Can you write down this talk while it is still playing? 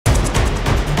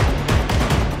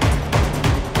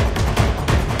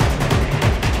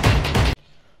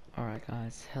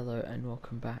guys, hello and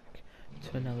welcome back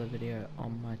to another video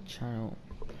on my channel.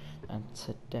 And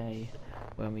today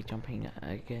we'll be jumping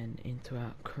again into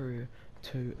our crew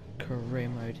to career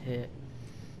mode here.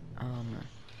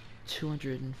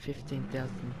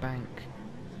 215,000 bank,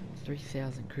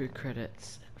 3,000 crew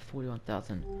credits,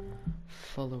 41,000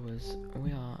 followers.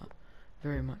 We are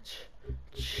very much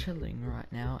chilling right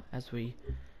now as we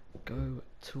go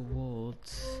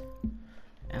towards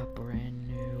our brand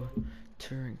new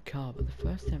touring car. But the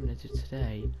first thing I'm going to do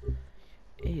today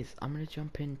is I'm going to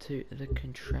jump into the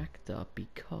contractor,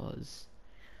 because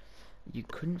you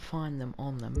couldn't find them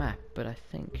on the map, but I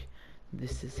think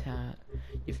this is how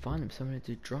you find them. So I'm going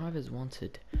to do drivers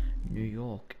wanted New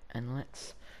York, and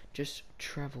let's just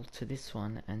travel to this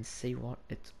one and see what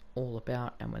it's all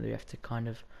about, and whether you have to kind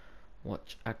of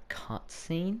watch a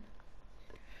cutscene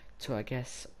to, I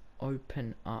guess,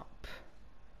 open up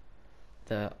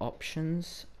the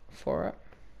options for it.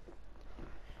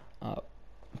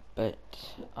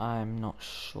 But I'm not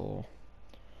sure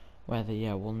whether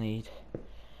we'll need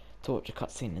to watch a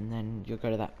cutscene, and then you'll go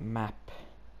to that map,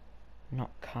 not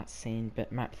cutscene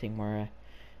but map thing, where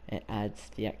it adds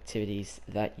the activities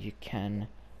that you can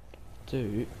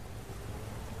do,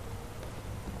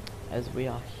 as we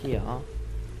are here.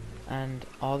 And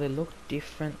they look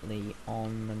differently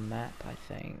on the map, I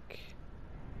think.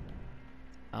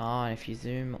 If you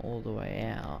zoom all the way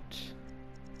out,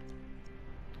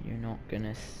 you're not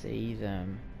gonna see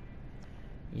them.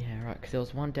 Yeah, right, because there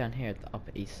was one down here at the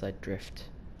Upper East Side Drift,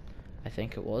 I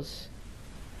think it was.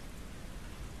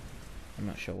 I'm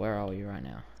not sure, where are we right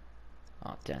now?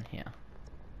 Down here.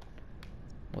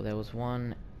 Well, there was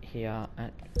one here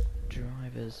at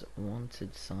Drivers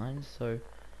Wanted sign, so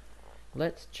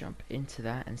let's jump into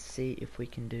that and see if we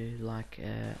can do like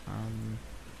a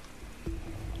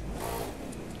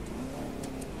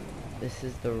this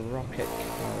is the rocket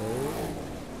code.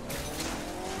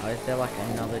 Is there like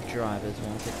another Drivers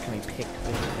Wanted? Can we pick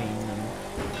between them?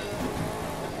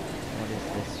 What is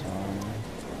this one?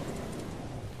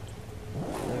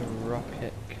 The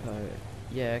rocket code.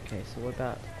 Yeah, okay, so what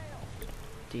about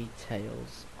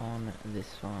details on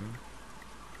this one?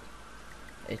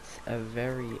 It's a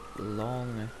very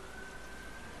long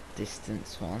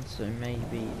distance one, so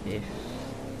maybe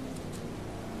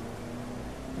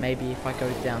if I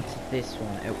go down to this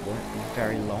one, it won't be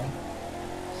very long.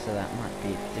 So that might be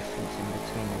a difference in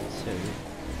between the two.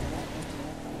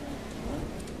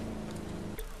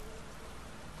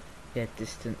 Yeah,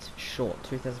 distance short,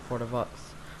 2,400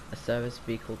 bucks. A service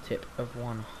vehicle tip of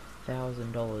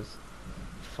 $1,000,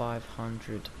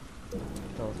 $500.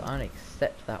 I'll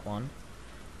accept that one.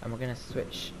 And we're going to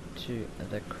switch to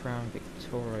the Crown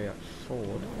Victoria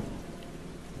Ford.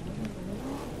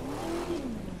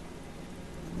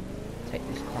 Take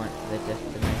this client to their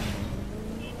destination.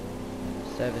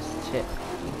 Service tip.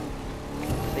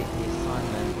 Complete the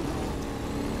assignment.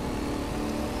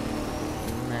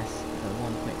 Less than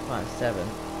 1.57.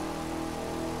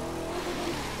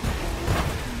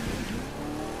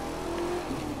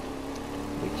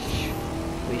 Which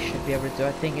we should be able to do.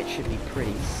 I think it should be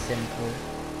pretty simple.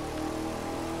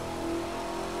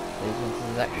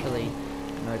 There's actually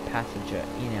no passenger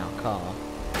in our car.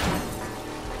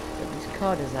 But this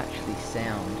car does actually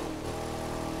sound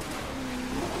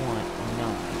quite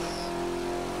nice.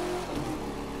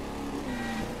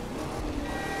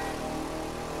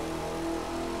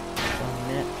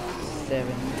 Minute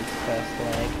 7 for this first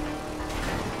leg.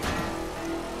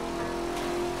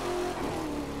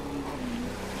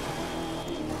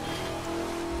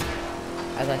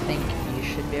 As I think you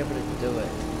should be able to do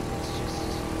it. It's just,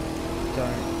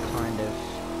 don't kind of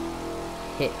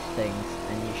hit things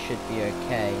and you should be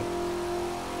okay.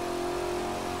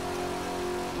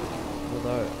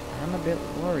 Although I'm a bit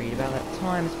worried about that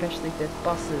time, especially if there's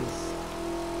buses.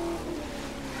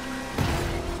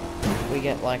 If we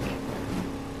get like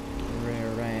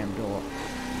rear-rammed or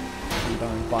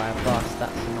going by a bus,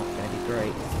 that's not going to be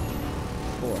great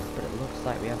for us. But it looks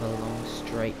like we have a long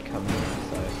straight coming in,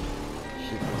 so it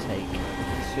shouldn't take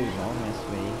too long as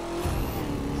we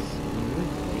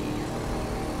smoothly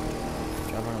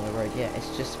drive on the road. Yeah,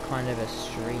 it's just kind of a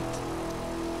street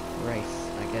race,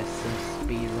 I guess, some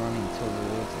speed running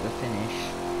towards the finish,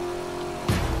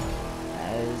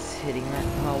 as hitting that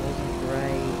car wasn't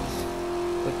great.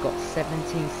 We've got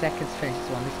 17 seconds to finish this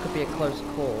one. This could be a close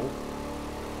call.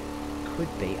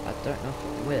 Could be, I don't know if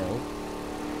it will.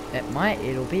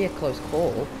 It'll be a close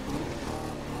call.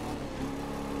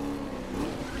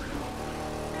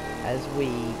 As we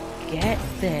get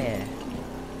there.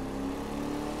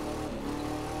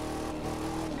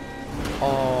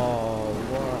 Oh,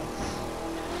 what?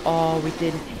 Oh, we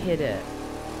didn't hit it.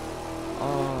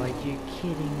 Oh, are you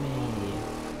kidding me?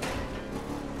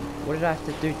 What did I have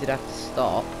to do? Did I have to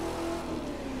stop?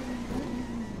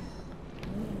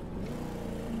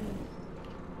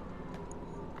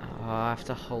 Oh, I have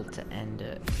to hold to end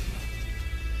it.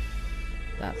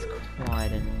 That's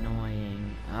quite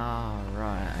annoying. Oh,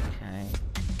 right, okay.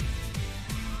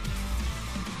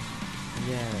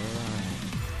 Yeah, right.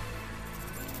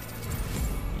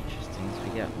 Interesting, so we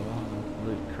get one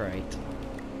loot crate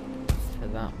for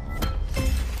that one.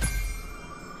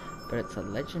 But it's a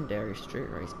legendary street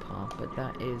race path, but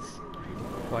that is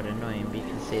quite annoying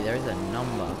because see there is a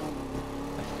number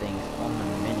of things on the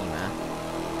mini-map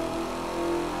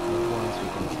of ones we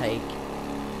can take.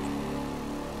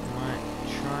 Might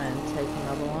try and take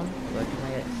another one, but can I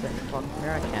get Central Park from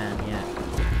here? I can, yeah.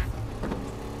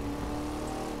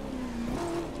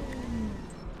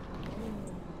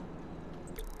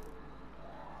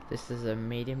 This is a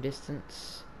medium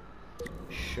distance.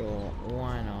 Sure,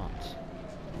 why not?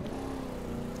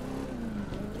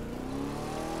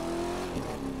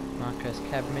 Marcos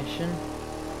cab mission.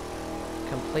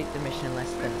 Complete the mission in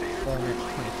less than 4 minutes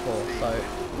 24, so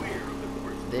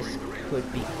this could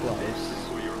be close.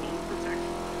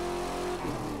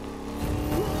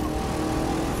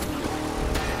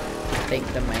 I think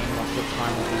the main loss of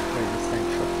time will be through the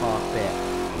Central Park bit.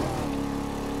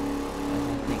 I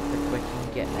think the quicker you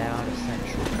get out of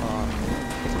Central Park,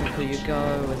 the quicker you go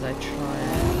as I try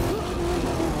and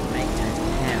make an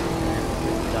attempt and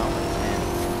a dumb attempt.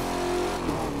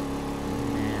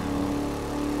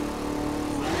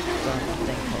 I don't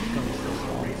think I'll finish this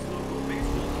one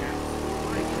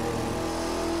because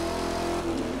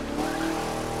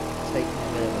it's taking a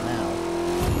bit of an L.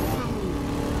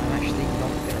 I'm actually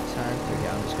not going to turn through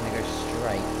here, I'm just going to go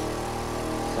straight.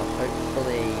 So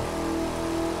hopefully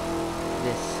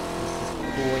this is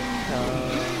quicker,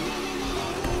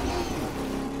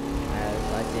 as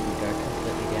I didn't go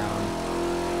completely down.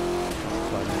 That's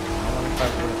quite annoying. I wonder if I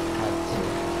would have had to.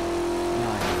 No,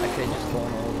 I could have just gone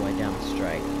all the way down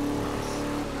straight.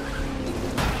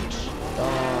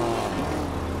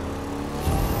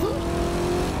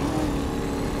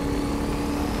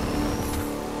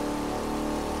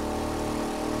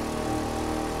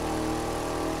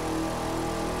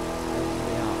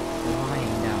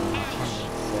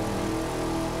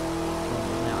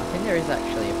 There is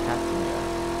actually a passenger.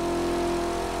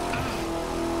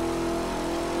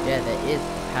 Yeah, there is a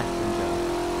passenger.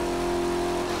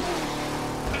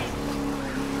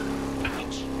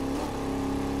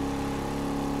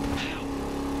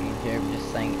 You can hear him just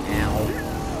saying ow.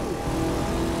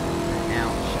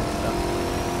 Ouch and stuff.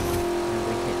 And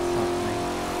we hit something.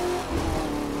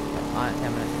 But I think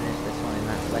I'm going to finish this one in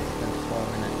that less than 4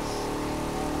 minutes.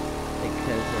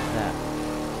 Because of that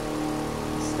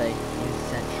mistake in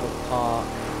Central Park.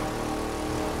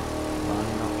 But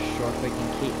I'm not sure if we can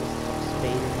keep this top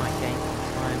speed. We might gain some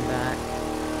time back.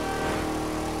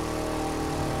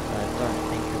 But I don't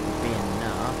think it will be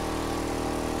enough.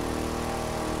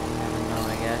 You never know,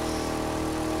 I guess.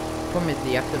 Problem is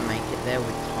you have to make it there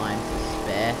with time to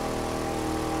spare.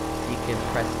 You can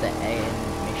press the A in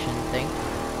mission thing.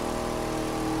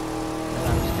 And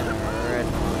I'm just going to red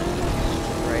line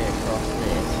straight across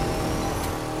this.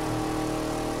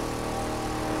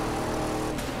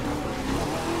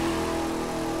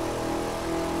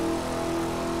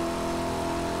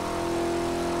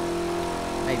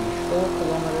 Maybe 4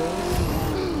 kilometers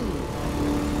in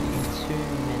 2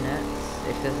 minutes.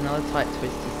 If there's another tight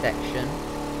twisty section,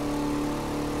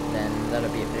 then that'll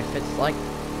be it. But if it's like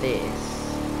this,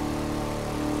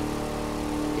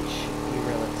 it should be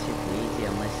relatively easy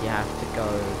unless you have to go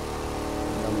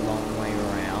the long way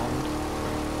around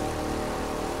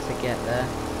to get there.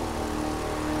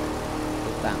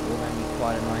 But that will then be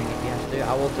quite annoying if you have to.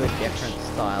 I will do a different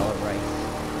style of race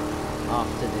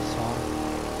after this one.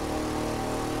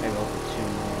 Maybe I'll do 2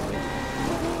 more with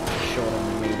short on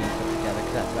the medium put together,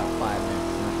 because that's about 5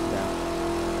 minutes and that's about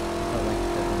the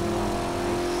length of a normal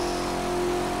race.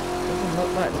 Doesn't look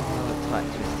like there's another tight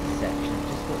twisty section, it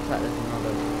just looks like there's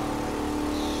another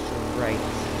straight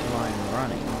line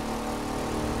running.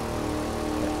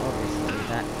 But obviously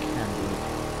that can be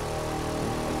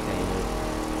complicated.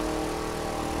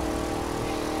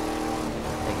 If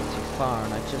I take it too far,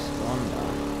 and I just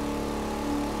wonder.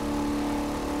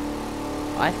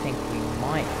 I think we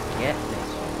might get this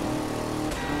one,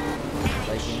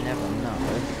 but you never know.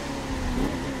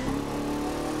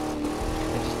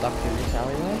 We're just stuck through this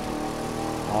alleyway?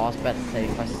 Oh, I was about to say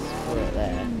if I split it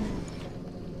there.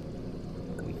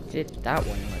 We did that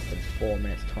one in less than 4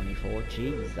 minutes 24.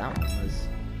 Jeez, that one was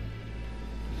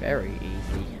very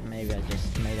easy. Maybe I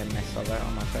just made a mess of it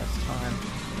on my first time.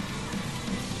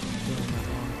 do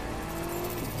another one.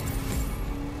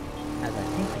 As I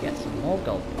think to get some more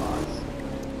gold parts.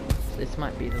 So this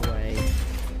might be the way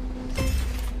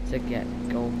to get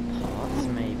gold parts.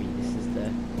 Maybe this is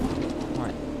the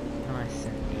quite nice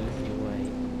and easy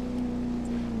way.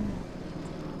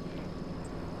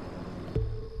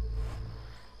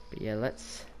 But yeah,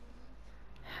 let's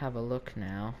have a look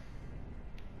now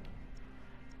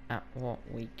at what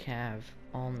we have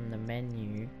on the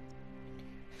menu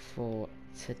for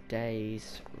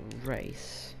today's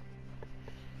race.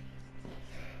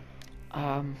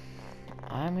 I'm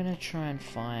gonna try and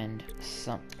find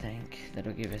something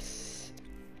that'll give us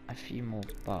a few more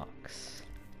bucks.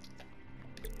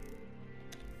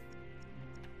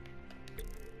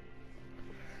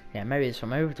 Yeah, maybe this one.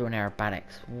 Maybe we'll do an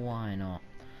aerobatics. Why not?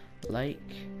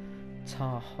 Lake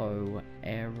Tahoe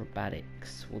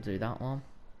aerobatics. We'll do that one.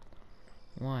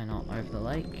 Why not? Over the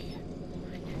lake.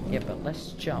 Yeah, but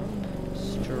let's jump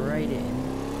straight in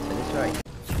to this race.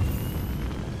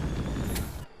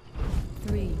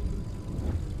 3,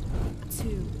 2,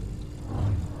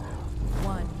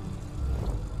 1.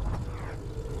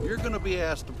 You're going to be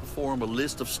asked to perform a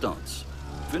list of stunts.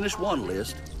 Finish one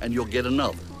list, and you'll get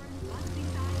another.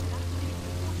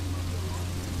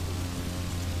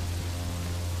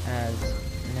 As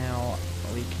now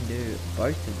we can do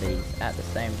both of these at the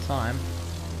same time.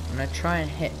 I'm going to try and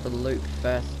hit the loop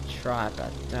first try, but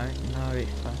I don't know if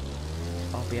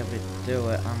I'll be able to do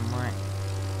it. I might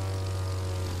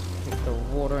hit the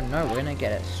water. No, we're going to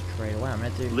get it straight away. I'm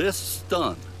going to do... Lists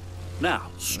done. Now,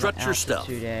 strut your stuff.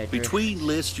 Between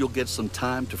lists, you'll get some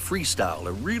time to freestyle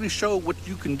and really show what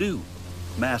you can do.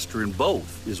 Mastering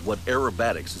both is what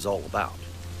aerobatics is all about.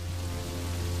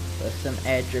 So some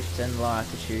air drift and low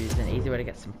altitudes, an easy way to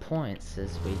get some points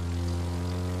as we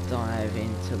dive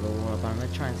into the water, but I'm going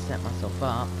to try and set myself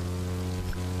up.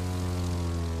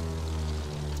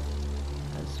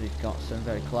 As we've got some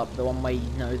vertical up. The one way you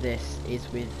know this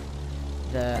is with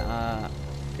the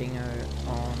thingo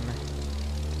on.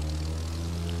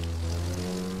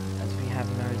 As we have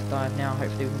nosedive now,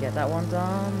 hopefully we can get that one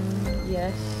done.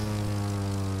 Yes.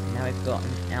 Now we've got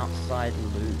an outside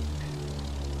loop,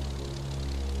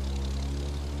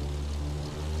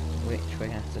 which we're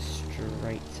going to have to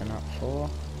straighten up for.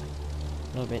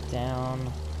 A little bit down.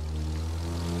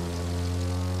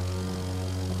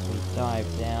 As we dive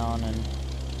down and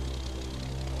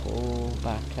pull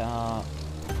back up.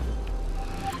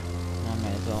 And I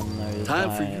may as well nose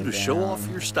Time for dive you to down. show off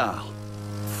your style.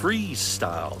 Freeze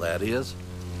style, that is.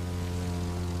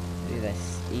 Do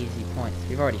this easy points.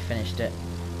 We've already finished it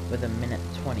with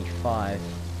 1:25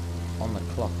 on the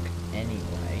clock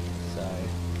anyway, so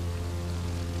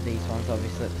these ones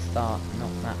obviously at the start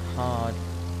not that hard.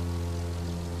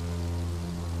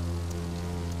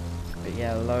 But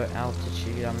yeah, low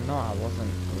altitude, I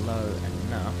wasn't low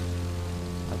enough.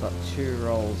 I've got 2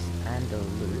 rolls and a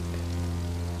loop.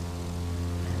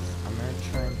 I'm going to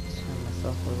try and turn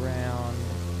myself around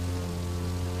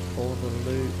for the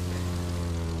loop.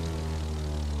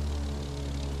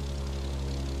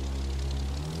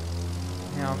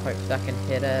 Now hopefully I can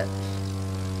hit it.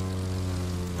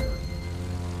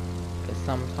 Because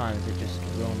sometimes it just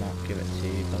will not give it to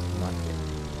you, doesn't like it.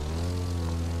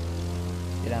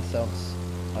 Get ourselves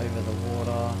over the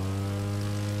water.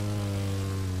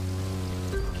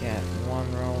 Get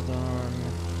one roll done.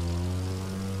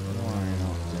 Why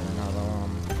not do another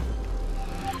one?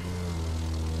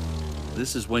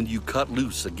 This is when you cut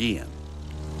loose again.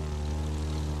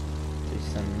 Do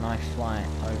some knife flight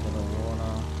over the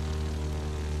water.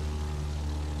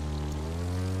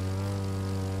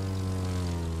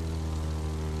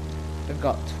 We've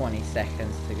got 20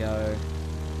 seconds to go.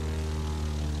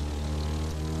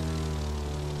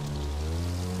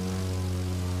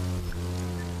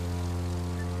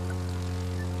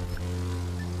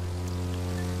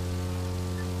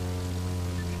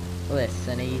 Bliss,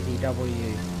 an easy W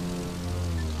in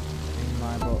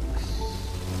my books.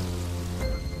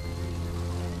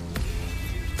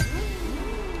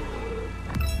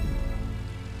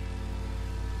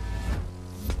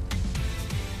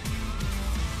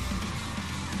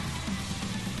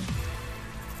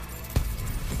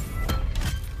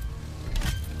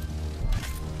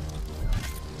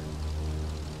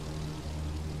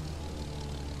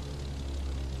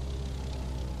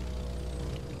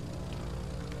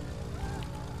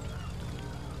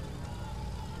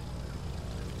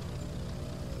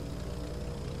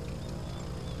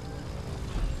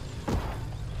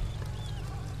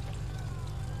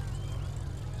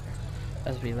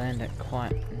 As we land it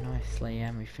quite nicely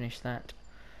and we finish that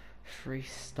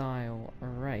freestyle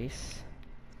race.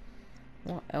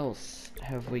 what else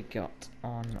have we got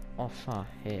on offer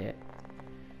here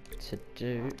to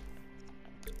do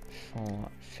for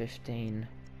 $15k?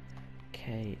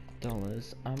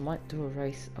 I might do a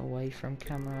race away from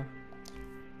camera.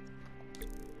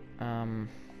 And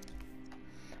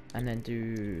then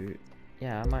do,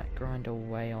 yeah, I might grind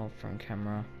away on from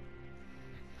camera.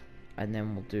 And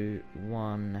then we'll do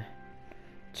one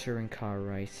touring car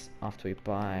race after we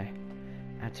buy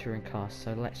our touring car.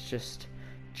 So let's just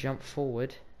jump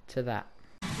forward to that.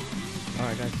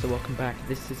 Alright guys, so welcome back.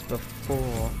 This is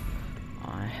before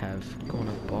I have gone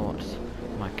and bought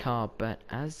my car, but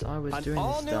as I was doing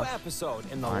this stuff,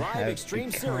 episode in the I Live have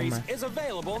Extreme become series is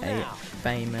available a now.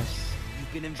 famous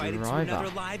You've been invited driver. to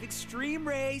another Live Extreme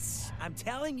race. I'm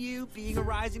telling you, being a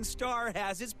rising star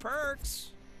has its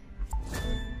perks.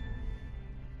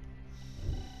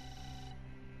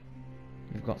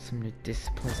 We've got some new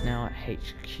disciplines now at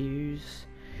HQs.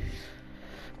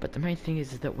 But the main thing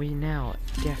is that we now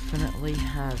definitely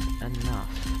have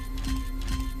enough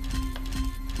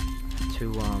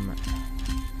to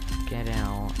get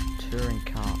our touring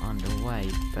car underway,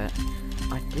 but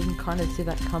I didn't kind of see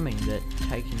that coming, that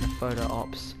taking the photo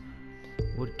ops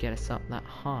would get us up that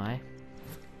high.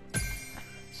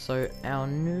 So our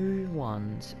new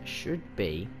ones should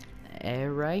be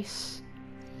air race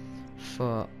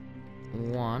for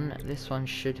one. This one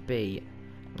should be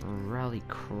rally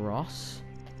cross,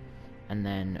 and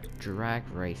then drag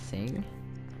racing,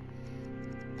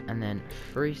 and then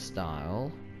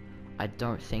freestyle. I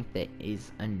don't think there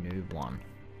is a new one,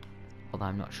 although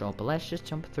I'm not sure, but let's just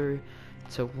jump through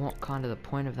to what kind of the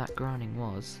point of that grinding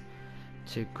was,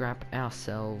 to grab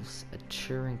ourselves a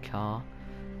touring car,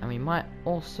 and we might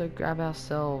also grab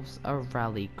ourselves a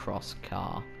rallycross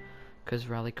car, because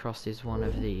rallycross is one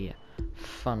of the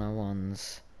funner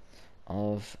ones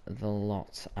of the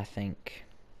lot, I think,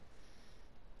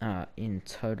 in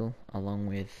total, along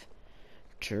with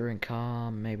touring car,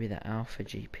 maybe the Alpha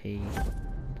GP,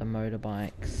 the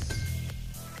motorbikes.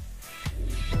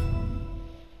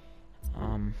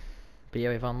 But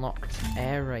yeah, we've unlocked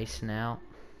air race now.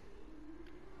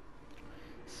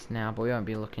 But we won't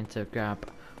be looking to grab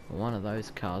one of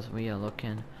those cars. We are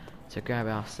looking to grab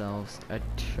ourselves a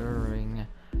touring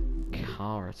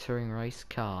car, a touring race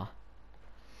car,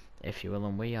 if you will,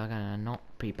 and we are gonna not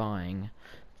be buying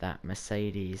that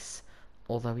Mercedes,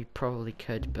 although we probably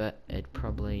could, but it'd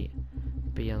probably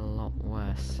be a lot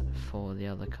worse for the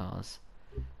other cars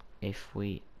if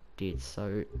we did.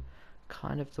 So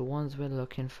kind of the ones we're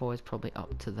looking for is probably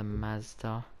up to the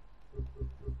Mazda.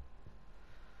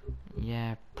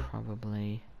 Yeah,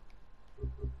 probably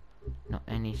not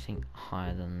anything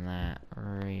higher than that,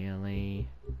 really,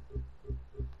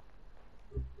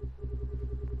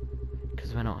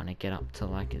 because we're not going to get up to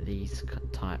like these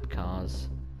type cars,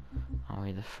 are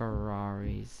we? The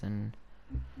Ferraris and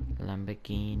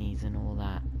Lamborghinis and all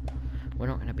that, we're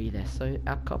not going to be there. So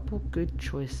a couple good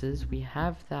choices. We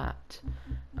have that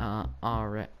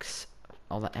RX,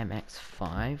 or the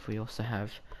MX-5. We also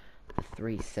have the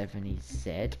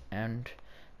 370Z and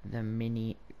the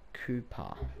Mini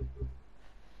Cooper.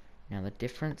 Now the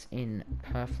difference in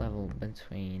perf level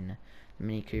between the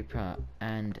Mini Cooper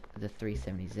and the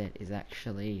 370Z is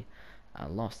actually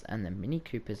lost, and the Mini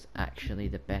Cooper is actually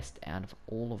the best out of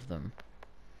all of them,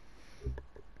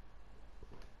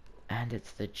 and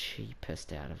it's the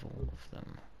cheapest out of all of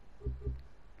them.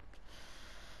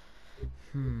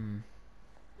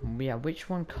 Yeah, which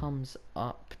one comes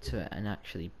up to it and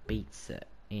actually beats it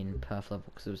in perf level?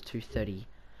 Because it was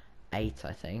 238,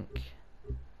 I think.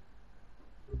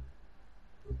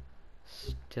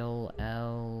 Still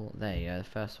L. There you go, the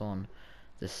first one,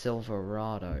 the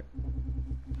Silverado.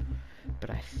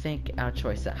 But I think our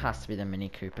choice, it has to be the Mini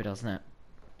Cooper, doesn't it?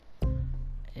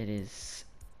 It is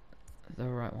the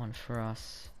right one for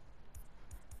us.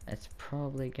 It's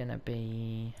probably gonna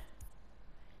be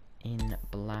in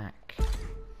black,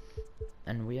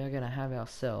 and we are gonna have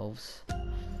ourselves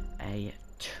a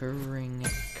touring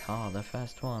car, the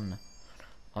first one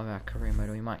of our career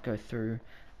mode. We might go through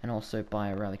and also buy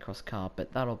a rallycross car,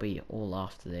 but that'll be all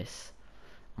after this.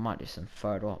 I might do some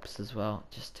photo ops as well,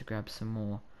 just to grab some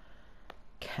more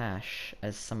cash,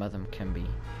 as some of them can be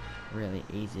really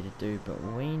easy to do. But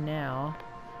we now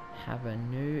have a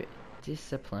new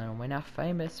discipline, and we're now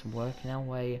famous, working our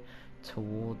way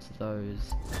towards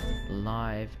those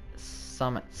live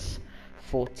summits.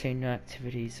 14 new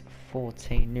activities,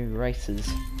 14 new races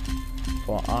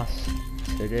for us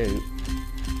to do.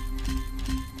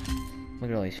 Look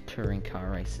at all these touring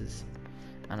car races,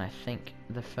 and I think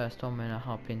the first one I'm gonna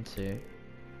hop into,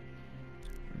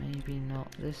 maybe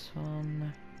not this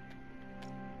one.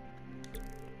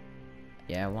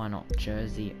 yeah, why not?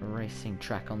 Jersey racing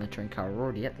track on the touring car. We're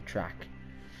already at the track,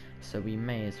 so we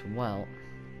may as well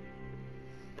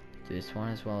do this one,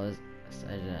 as well as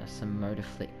some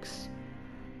Motorflix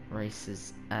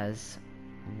races as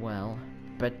well.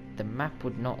 But the map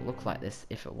would not look like this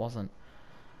if it wasn't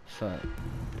for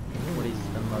what is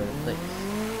the Motorflix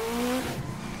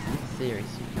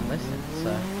series you can listen.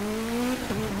 So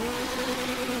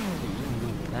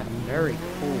that very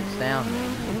cool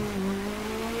sounding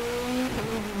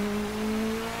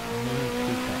Mini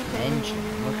Cooper engine.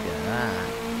 Look at that.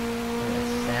 Look at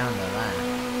the sound of that.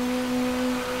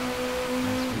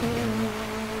 As we can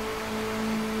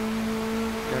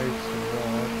go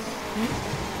towards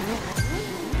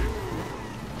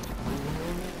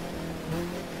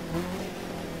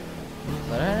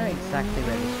so I don't know exactly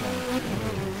where this one is.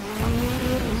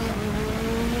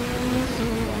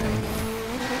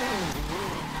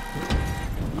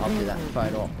 I'll do that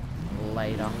photo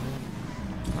later.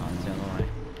 Oh, it's the other way.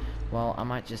 Well, I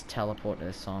might just teleport to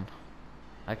this one.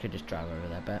 I could just drive over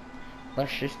there, but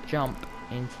let's just jump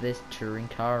into this touring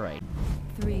car race.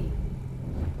 3,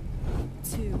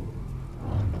 2,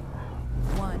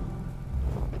 1.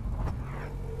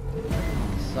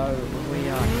 So we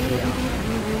are here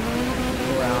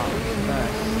for our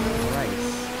first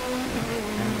race,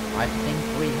 and I think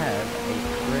we have a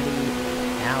pretty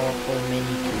powerful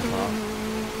Mini Cooper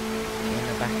in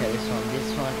the back of this one. This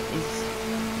one is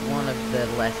one of the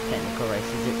less technical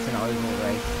races. It's an oval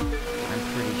race, I'm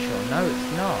pretty sure. No,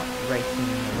 it's not. Racing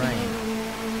in the rain.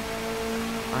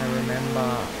 I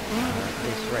remember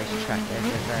this racetrack.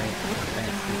 There's a very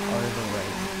fancy oval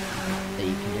race that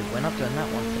you can do. We're not doing that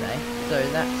one today, so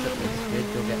that's at least good.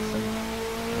 You'll get some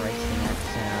racing at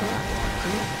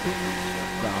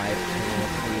drive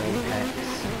towards the apex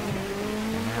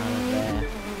and out of there.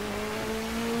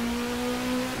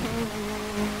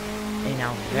 In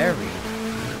our very,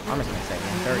 I'm just gonna say,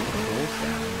 very cool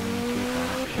sounding Mini Cooper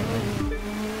actually.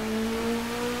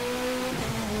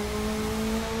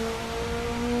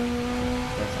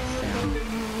 Doesn't sound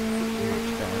much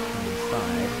better from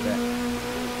inside, but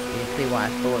you see why I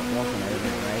thought it wasn't over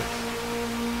the race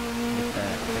with the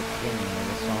beginning of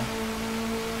this one.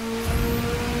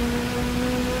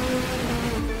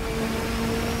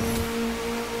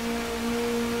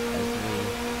 As we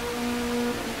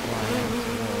fly down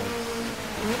towards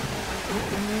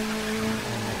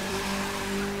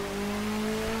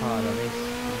part of this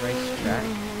racetrack.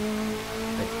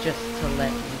 But just to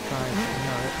let you guys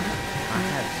know, I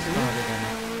have started an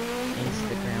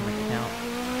Instagram account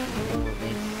for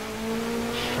this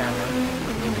channel.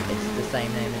 It's the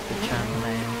same name as the channel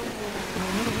name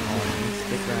on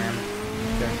Instagram.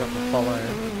 Go and drop a follow.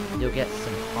 You'll get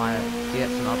some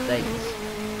updates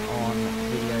on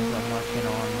videos I'm working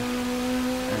on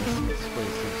and some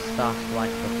exclusive stuff.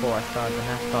 Like before I started the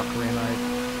NASCAR career mode,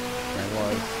 there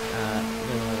was a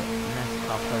little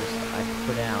NASCAR post I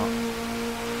put out,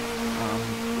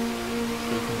 so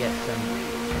you can get some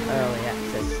early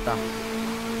access stuff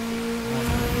on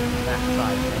that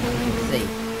side. And you can see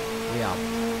we are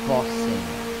bossing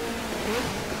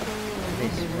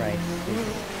this race, this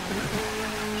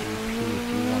GP if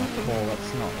you want to call it.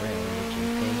 It's not really a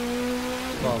GP.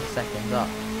 12 seconds up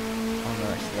on the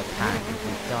rest of the pack as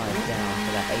we dive down to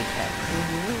the apex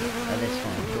of this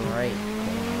one. Great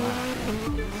corner lap.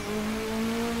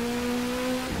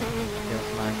 Feels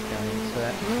nice going into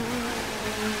it.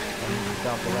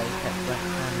 Double apex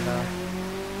left-hander.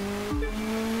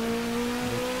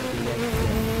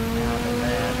 Out of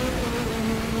there.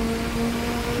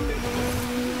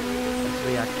 As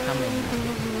we are coming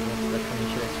towards the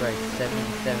finish of this race,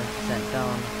 77%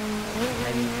 done.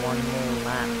 Maybe one more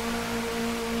lap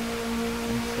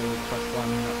until plus one,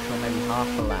 I'm not sure, maybe half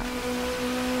a lap.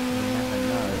 You never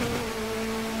know.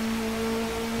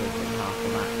 Could be half a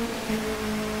lap.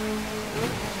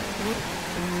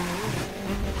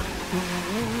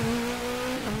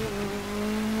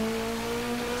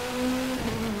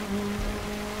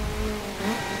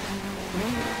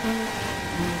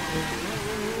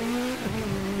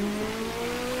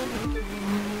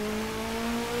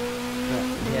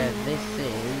 This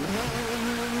is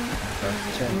first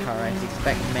touring car race.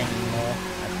 Expect many more.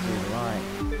 Absolutely right.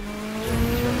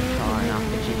 Touring car and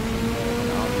upper GP more than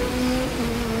others.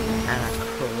 And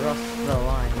across the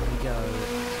line we go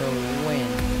to win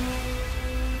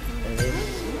this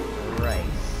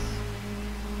race.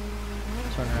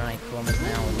 208 kilometers an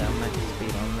hour with our max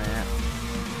speed on that.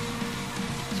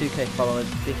 2k followers,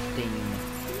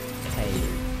 15k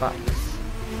bucks.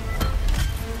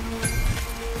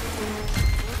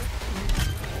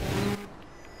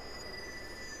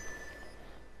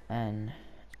 And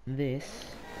this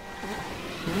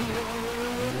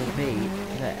will be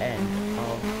the end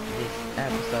of this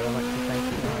episode. I'd like to thank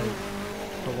you guys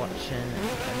for watching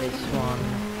this one.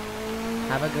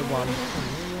 Have a good one,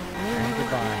 and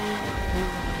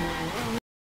goodbye.